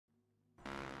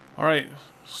Alright,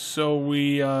 so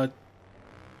we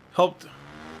helped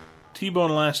T-Bone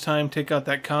last time take out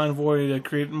that convoy to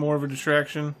create more of a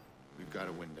distraction. We've got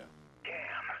a window. Damn.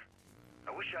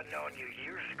 I wish I'd known you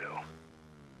years ago.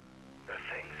 The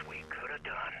things we could have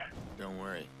done. Don't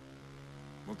worry.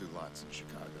 We'll do lots in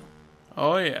Chicago.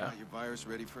 Oh yeah. Are your buyers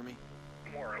ready for me?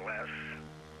 More or less.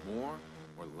 More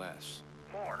or less?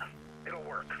 More. It'll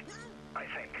work. I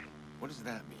think. What does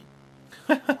that mean?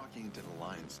 Walking into the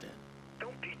lion's den.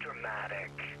 Don't be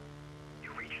dramatic.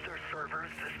 You reach their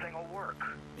servers, this thing will work.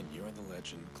 And you're the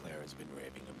legend Claire has been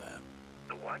raving about.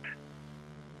 The what?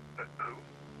 Who?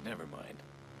 Never mind.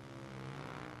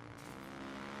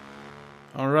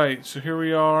 Alright, so here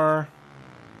we are.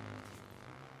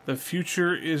 The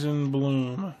future is in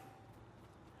bloom.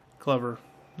 Clever.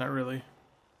 Not really.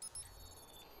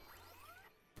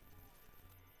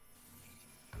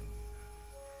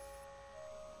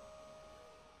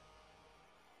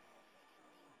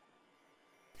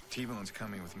 T-Bone's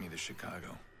coming with me to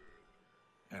Chicago.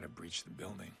 Gotta breach the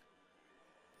building.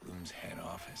 Blume's head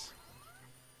office.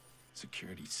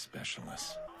 Security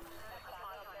specialist.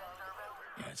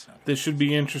 Yeah, it's not. This should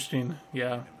be interesting.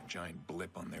 Yeah. A giant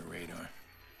blip on their radar.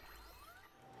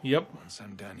 Yep. Once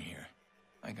I'm done here,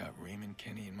 I got Raymond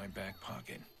Kenny in my back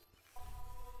pocket.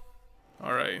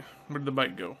 Alright. Where'd the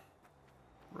bike go?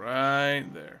 Right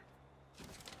there.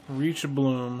 Reach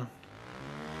Bloom.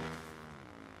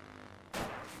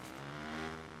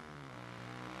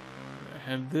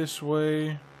 Head this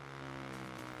way.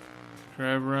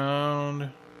 Drive around.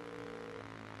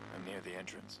 I'm near the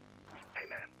entrance. Hey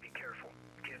man, be careful.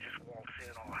 You can't just waltz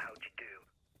in all how'd you do.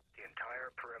 The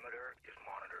entire perimeter is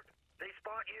monitored. They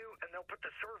spot you and they'll put the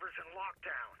servers in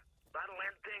lockdown. That'll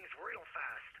end things real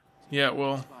fast. Yeah,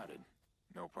 well. Spotted.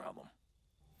 No problem.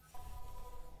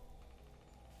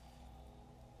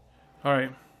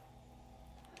 Alright.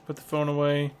 Put the phone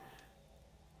away.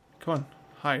 Come on,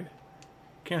 hide.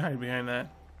 Can't hide behind that.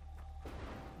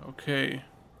 Okay.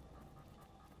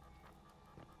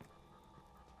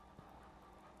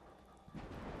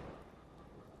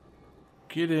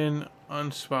 Get in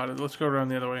unspotted. Let's go around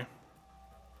the other way.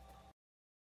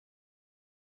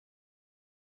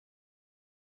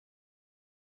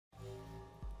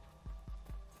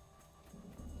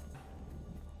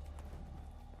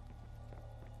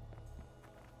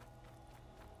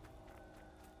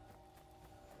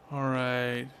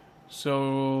 Alright,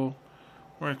 so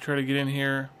we're going to try to get in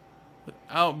here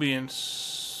without being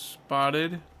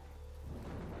spotted.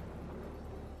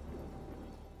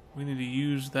 We need to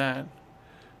use that.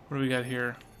 What do we got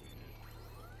here?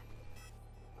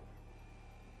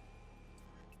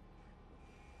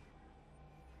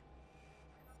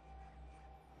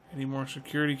 Any more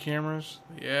security cameras?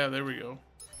 Yeah, there we go.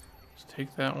 Let's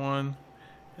take that one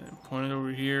and then point it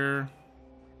over here.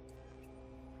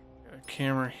 Got a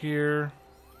camera here.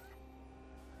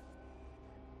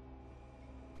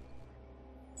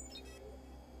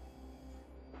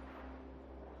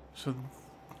 So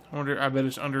I wonder, I bet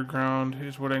it's underground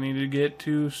is what I need to get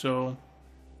to, so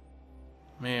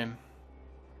man.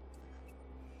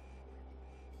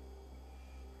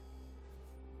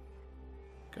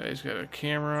 Guy's got a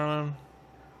camera on him.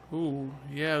 Ooh,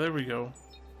 yeah, there we go.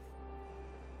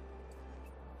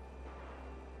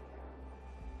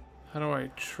 How do I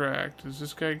track? Does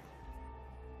this guy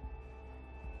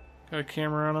got a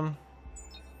camera on him?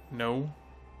 No.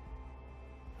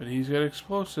 But he's got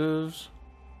explosives.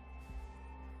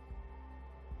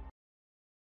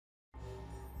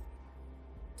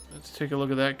 Let's take a look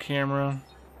at that camera.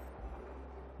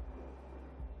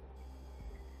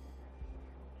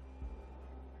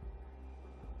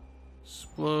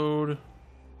 Explode.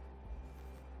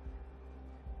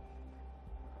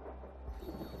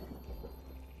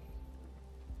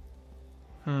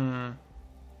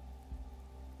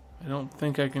 I don't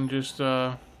think I can just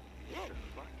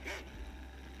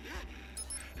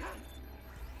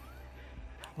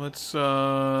let's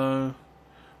ride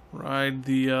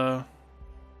the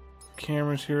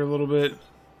cameras here a little bit.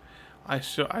 I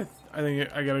think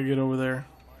I gotta get over there.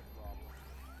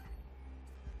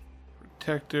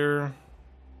 Protector.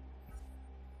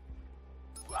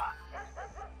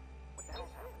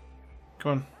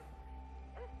 Come on.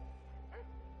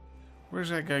 Where's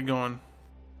that guy going?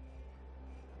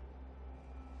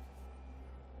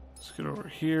 Let's get over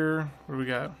here. What do we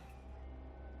got?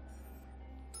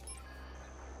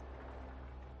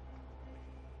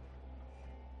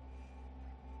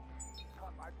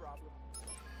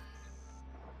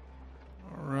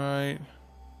 All right.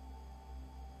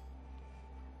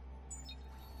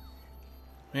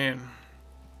 Man.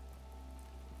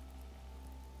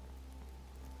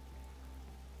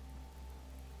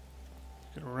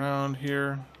 Get around. around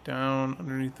here, down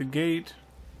underneath the gate.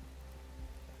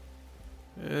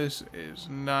 This is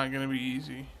not going to be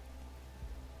easy.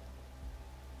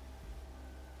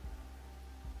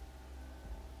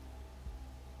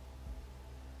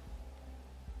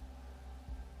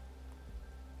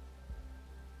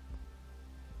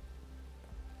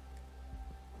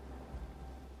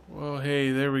 Well, hey,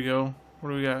 there we go.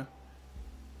 What do we got?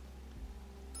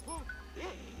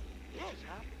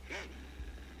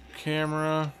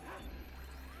 Camera.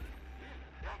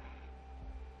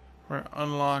 We're gonna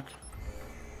unlock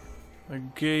the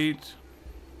gate.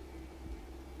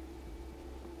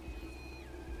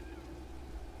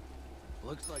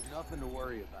 Looks like nothing to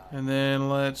worry about. And then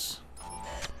let's... How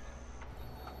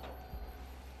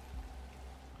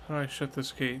do I shut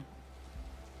this gate?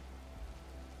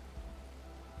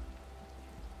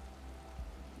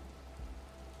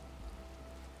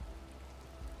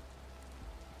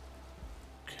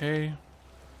 Okay,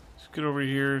 let's get over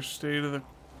here, stay to the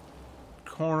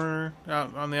corner,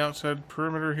 out on the outside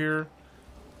perimeter here.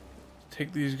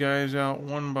 Take these guys out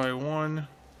one by one.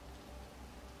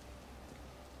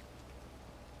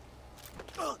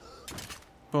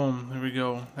 Boom, there we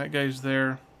go. That guy's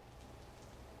there.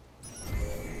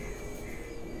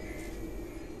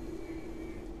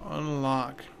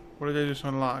 Unlock. What did I just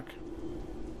unlock?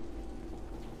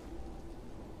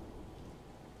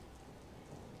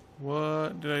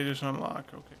 What did I just unlock?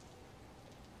 Okay.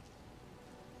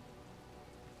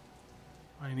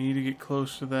 I need to get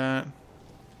close to that.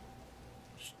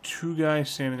 There's two guys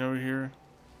standing over here.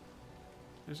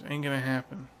 This ain't gonna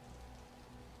happen.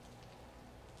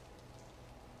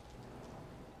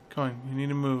 Come on, you need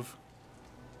to move.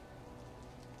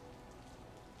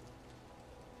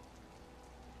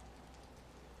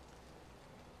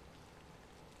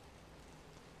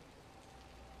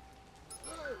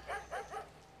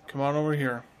 Come on over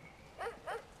here.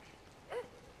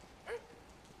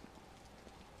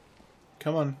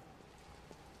 Come on.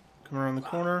 Come around the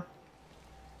corner.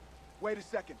 Wait a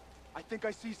second. I think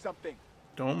I see something.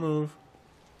 Don't move.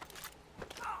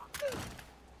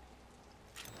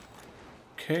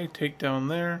 Okay, take down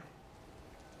there.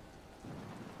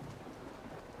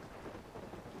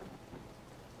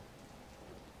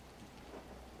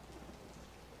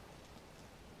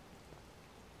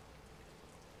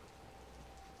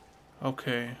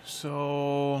 Okay,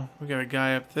 so we got a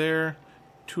guy up there,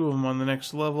 two of them on the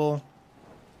next level.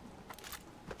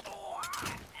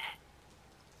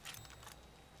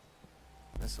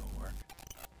 This'll work.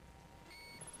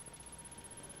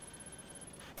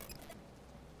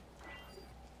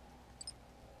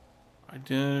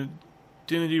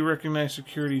 Identity recognized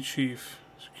security chief.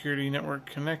 Security network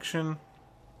connection.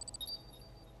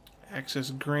 Access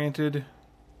granted.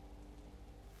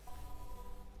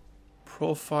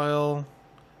 Profile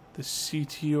the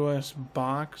CTOS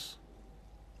box.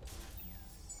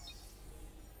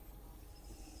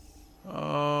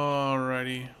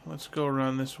 Alrighty, let's go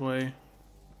around this way.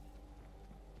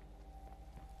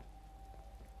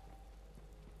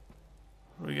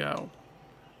 We got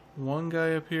one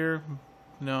guy up here.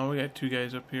 No, we got two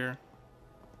guys up here.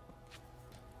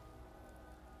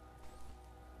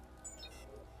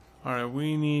 Alright,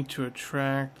 we need to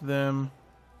attract them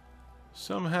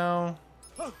somehow.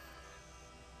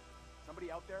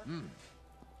 Somebody out there?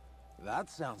 That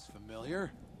sounds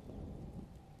familiar.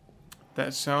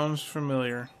 That sounds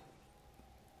familiar.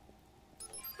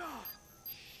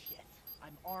 Shit.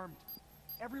 I'm armed.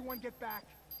 Everyone get back.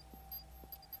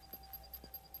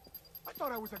 I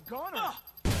thought I was a goner.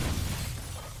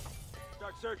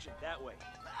 Start searching that way.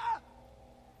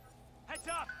 Heads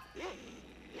up!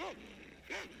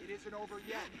 It isn't over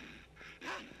yet.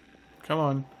 Come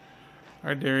on.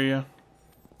 I dare you.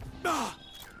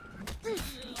 You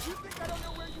think I don't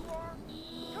know where you are?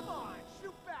 Come on,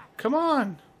 shoot back. Come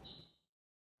on!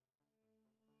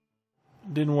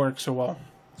 Didn't work so well.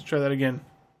 Let's try that again.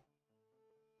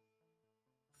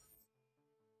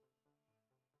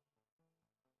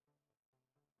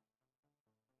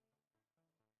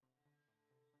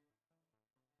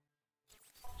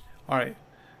 Alright,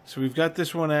 so we've got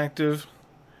this one active.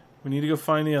 We need to go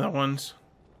find the other ones.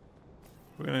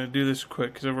 We're going to do this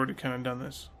quick because I've already kind of done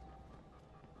this.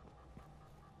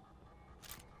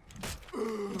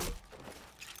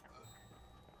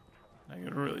 I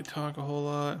gotta really talk a whole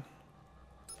lot.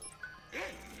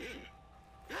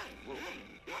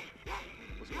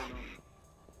 What's going on?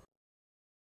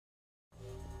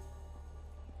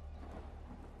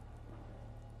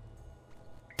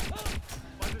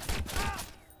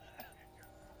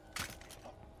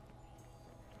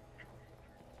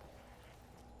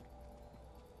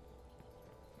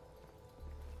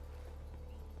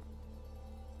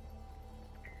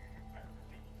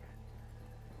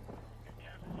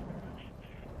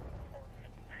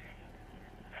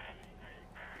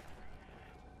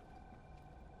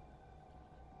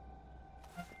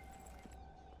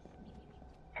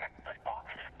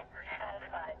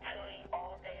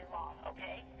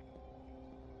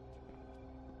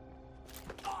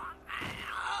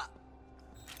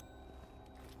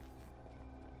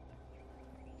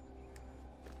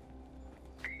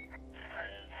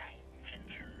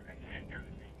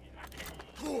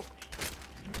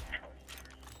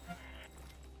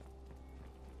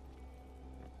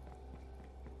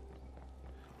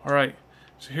 Alright,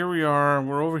 so here we are.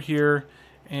 We're over here,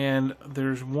 and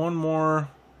there's one more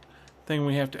thing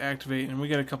we have to activate, and we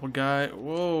got a couple guys.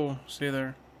 Whoa, stay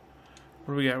there.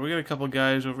 What do we got? We got a couple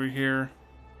guys over here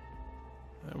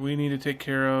that we need to take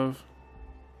care of.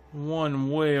 One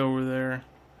way over there.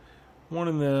 One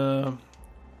in the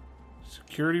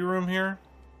security room here.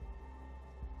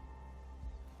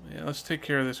 Yeah, let's take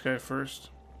care of this guy first.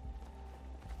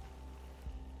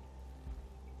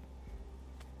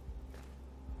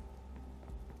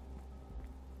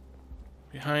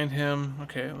 Behind him.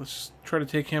 Okay, let's try to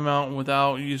take him out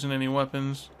without using any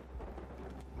weapons.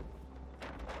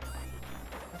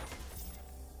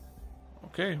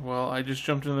 Okay, well, I just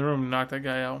jumped in the room and knocked that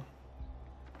guy out.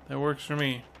 That works for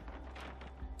me.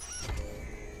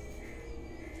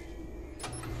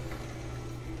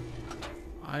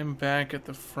 I'm back at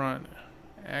the front.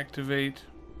 Activate.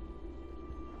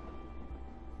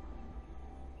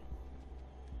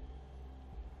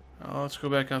 Oh, let's go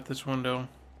back out this window.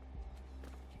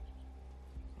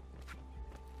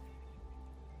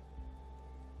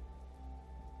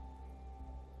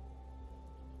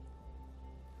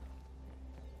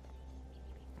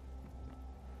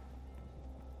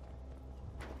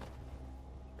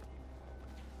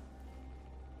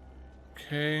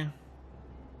 Okay.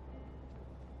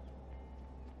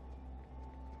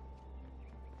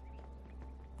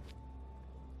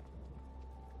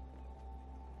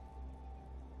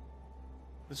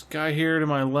 This guy here to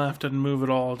my left doesn't move at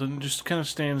all. Doesn't, just kind of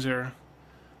stands there.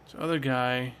 This other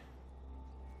guy,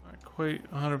 not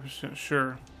quite 100%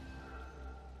 sure.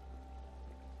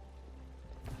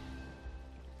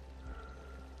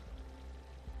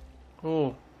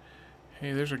 Oh,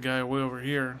 hey, there's a guy way over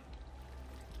here.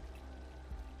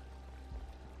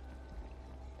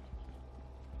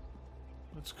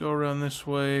 Let's go around this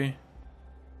way.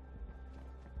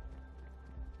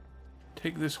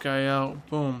 Take this guy out.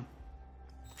 Boom.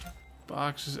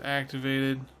 Box is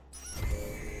activated.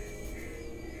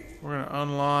 We're gonna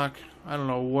unlock. I don't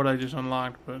know what I just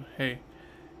unlocked, but hey,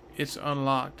 it's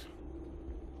unlocked.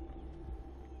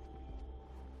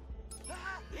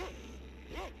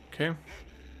 Okay.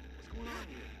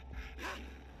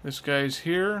 This guy's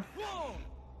here. Whoa!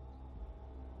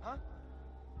 Huh?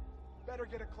 Better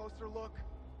get a closer look.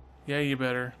 Yeah, you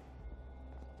better.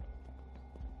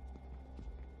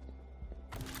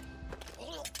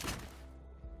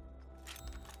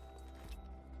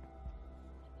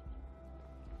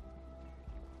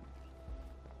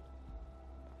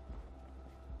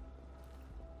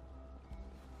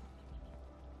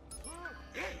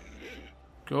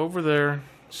 Go over there.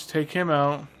 Just take him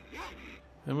out.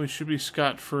 Then we should be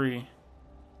scot-free.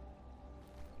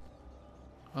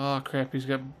 Oh crap, he's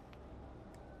got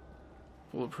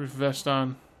bulletproof vest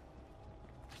on.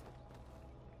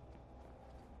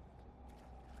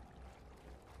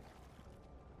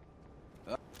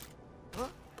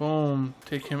 Boom.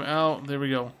 Take him out. There we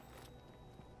go.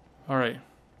 Alright.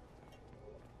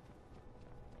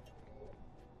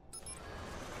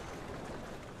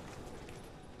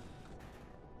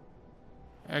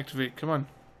 Activate. Come on.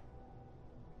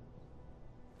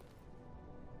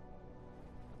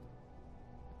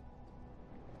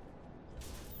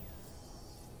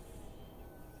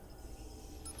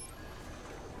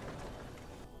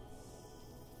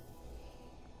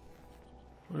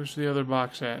 Where's the other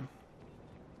box at?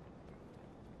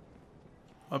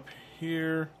 Up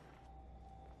here.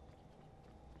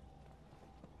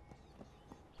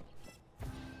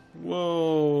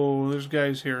 Whoa, there's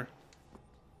guys here.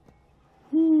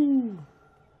 Woo.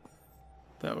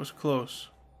 That was close.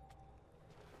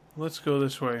 Let's go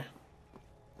this way.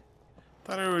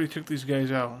 Thought I already took these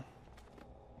guys out.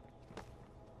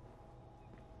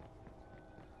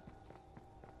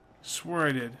 Swear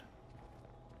I did.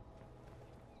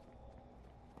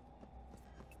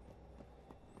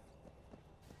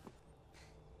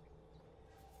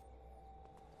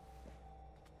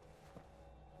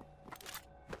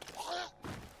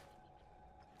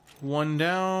 One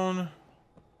down.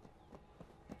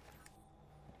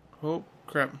 Oh,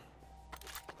 crap.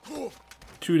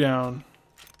 Two down.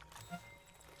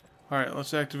 Alright,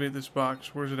 let's activate this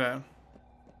box. Where's it at?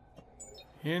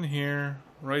 In here.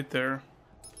 Right there.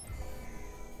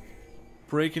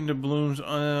 Break into Blume's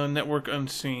network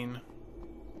unseen.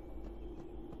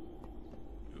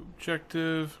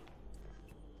 Objective.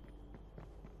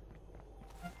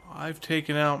 I've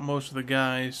taken out most of the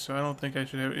guys, so I don't think I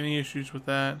should have any issues with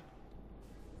that.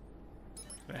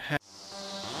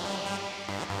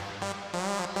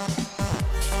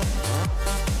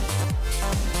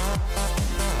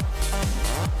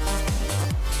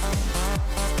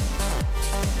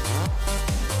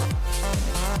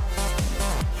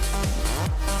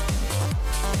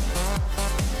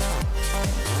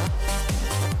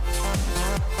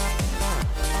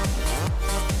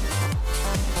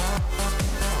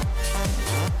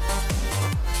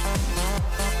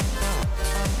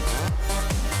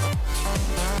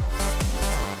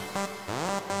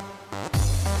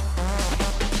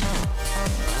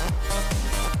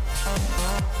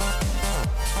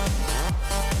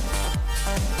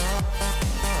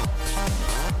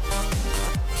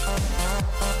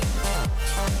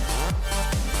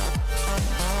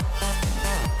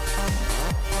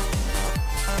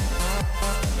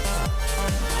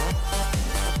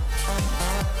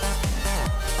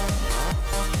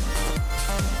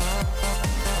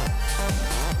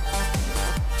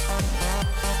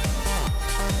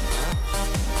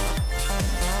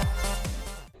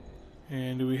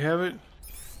 And do we have it?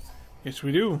 Yes,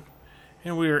 we do.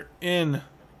 And we are in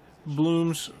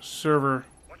Blume's server.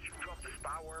 Once you drop the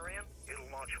spyware in, it'll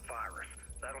launch a virus.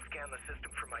 That'll scan the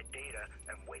system for my data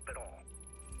and wipe it all.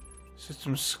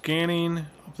 System scanning,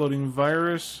 uploading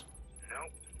virus.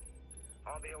 Nope.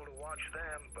 I'll be able to watch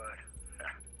them, but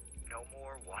no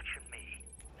more watching me.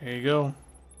 There you go.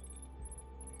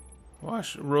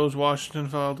 Rose Washington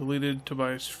file deleted.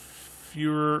 Tobias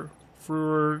Frewer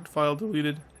file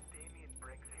deleted. Damien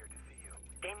Briggs here to see you.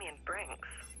 Damien Brinks?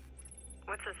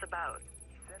 What's this about?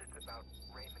 He said it's about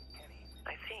Raymond Kenny.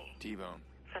 I see. T-Bone,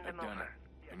 Send I've him done over.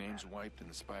 it. Your name's wiped and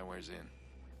the spyware's in.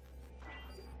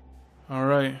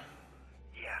 Alright.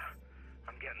 Yeah,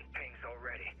 I'm getting pings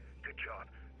already. Good job.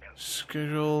 Now,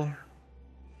 Schedule.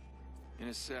 In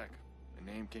a sec, a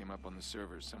name came up on the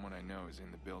server. Someone I know is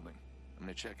in the building. I'm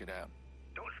gonna check it out.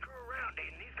 don't screw around,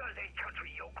 Aiden. These guys ain't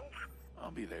country yokels.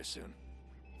 I'll be there soon.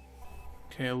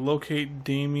 Okay, locate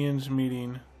Damien's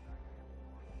meeting.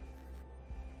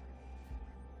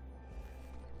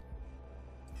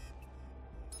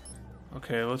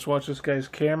 Okay, let's watch this guy's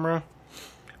camera.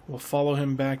 We'll follow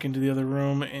him back into the other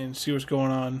room and see what's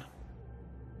going on.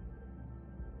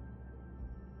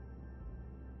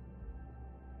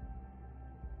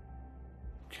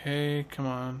 Okay, come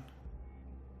on.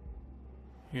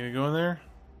 You gonna go in there?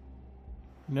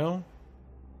 No?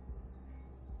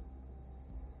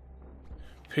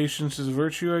 Patience is a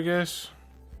virtue, I guess.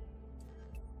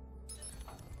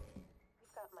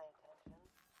 You've got my attention.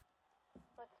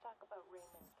 Let's talk about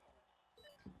Raymond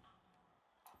Kenny.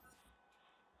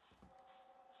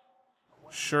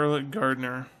 Charlotte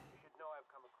Gardner. You should know I've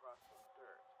come across some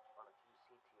dirt on a few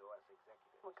CTOS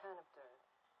executives. What kind of dirt?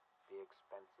 The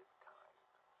expensive kind.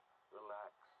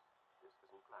 Relax. This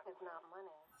isn't black. If not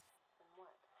money, then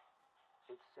what?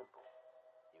 It's simple.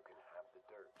 You can have the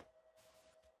dirt.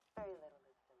 Very little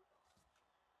is simple.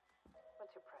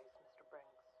 What's your price, Mr.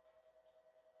 Brinks?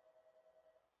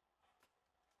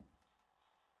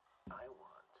 I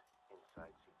want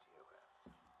inside CTOS.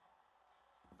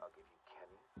 I'll give you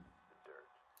Kenny, the dirt,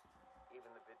 even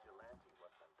the vigilante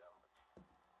once I'm done with it.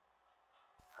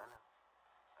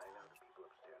 I know the people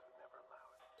upstairs would never allow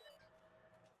it.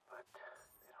 But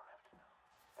they don't have to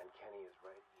know. And Kenny is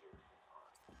right here in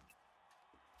Pawnee.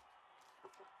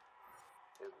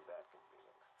 Isn't that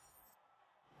convenient?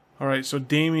 Alright, so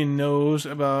Damien knows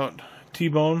about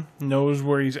T-Bone, knows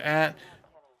where he's at. Kenny,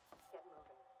 get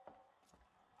moving.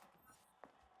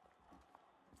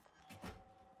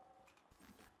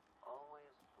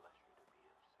 Always a pleasure to be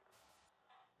of service.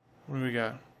 What do we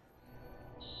got?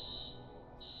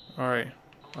 Alright.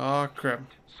 Aw, crap.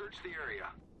 Search the area.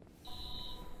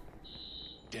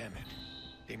 Damn it.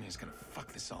 Damien's gonna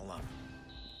fuck this all up.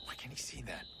 Why can't he see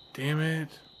that? Damn it.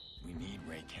 We need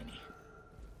Ray Kenny.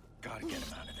 Gotta get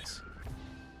him out of this.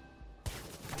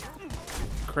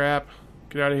 Crap.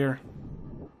 Get out of here.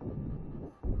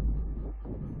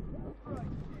 Right,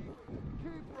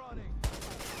 keep running.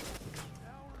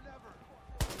 Now or never.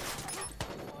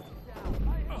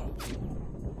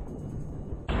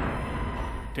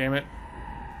 Damn it.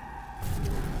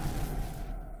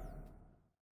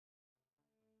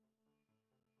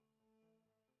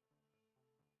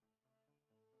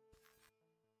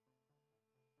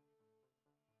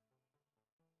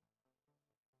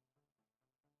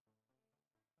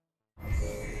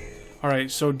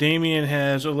 Alright, so Damien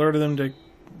has alerted them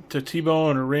to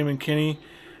T-Bone or Raymond Kenny,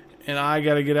 and I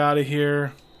gotta get out of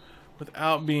here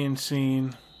without being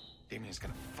seen. Damien's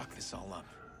gonna fuck this all up.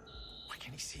 Why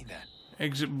can't he see that?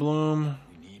 Exit Blume.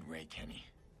 We need Ray Kenny.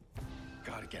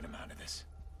 Gotta get him out of this.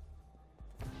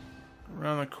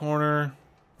 Around the corner.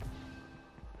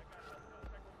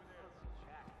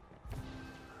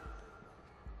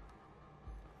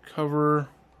 Cover.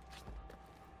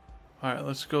 Alright,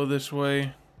 let's go this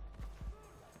way.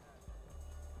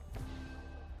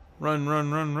 Run,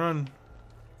 run, run, run.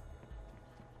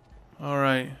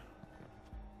 Alright.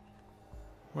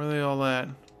 Where are they all at?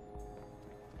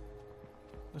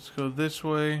 Let's go this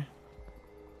way.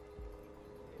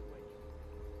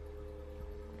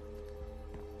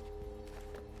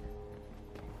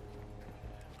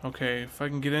 Okay, if I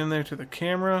can get in there to the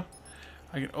camera,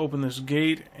 I can open this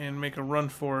gate and make a run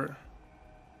for it.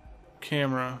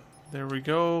 Camera. There we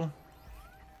go.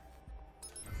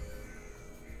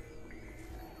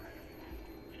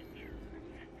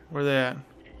 Where they at?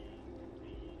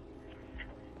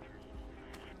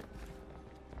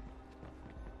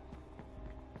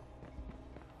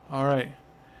 Alright.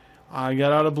 I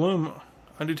got out of Blume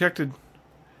undetected.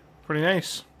 Pretty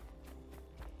nice.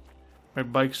 My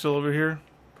bike's still over here?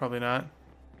 Probably not.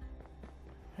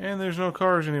 And there's no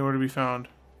cars anywhere to be found.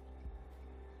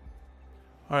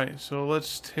 Alright, so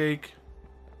let's take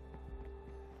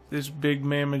this big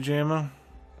mamma jamma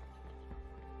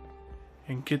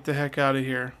and get the heck out of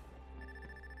here.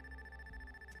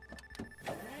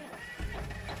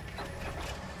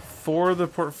 For the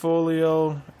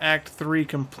portfolio, Act 3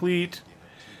 complete.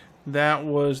 That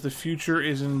was The Future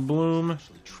is in Bloom.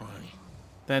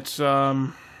 That's,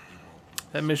 that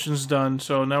mission's done.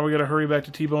 So now we gotta hurry back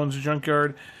to T-Bone's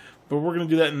junkyard. But we're gonna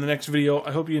do that in the next video.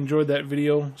 I hope you enjoyed that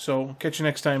video. So catch you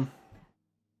next time.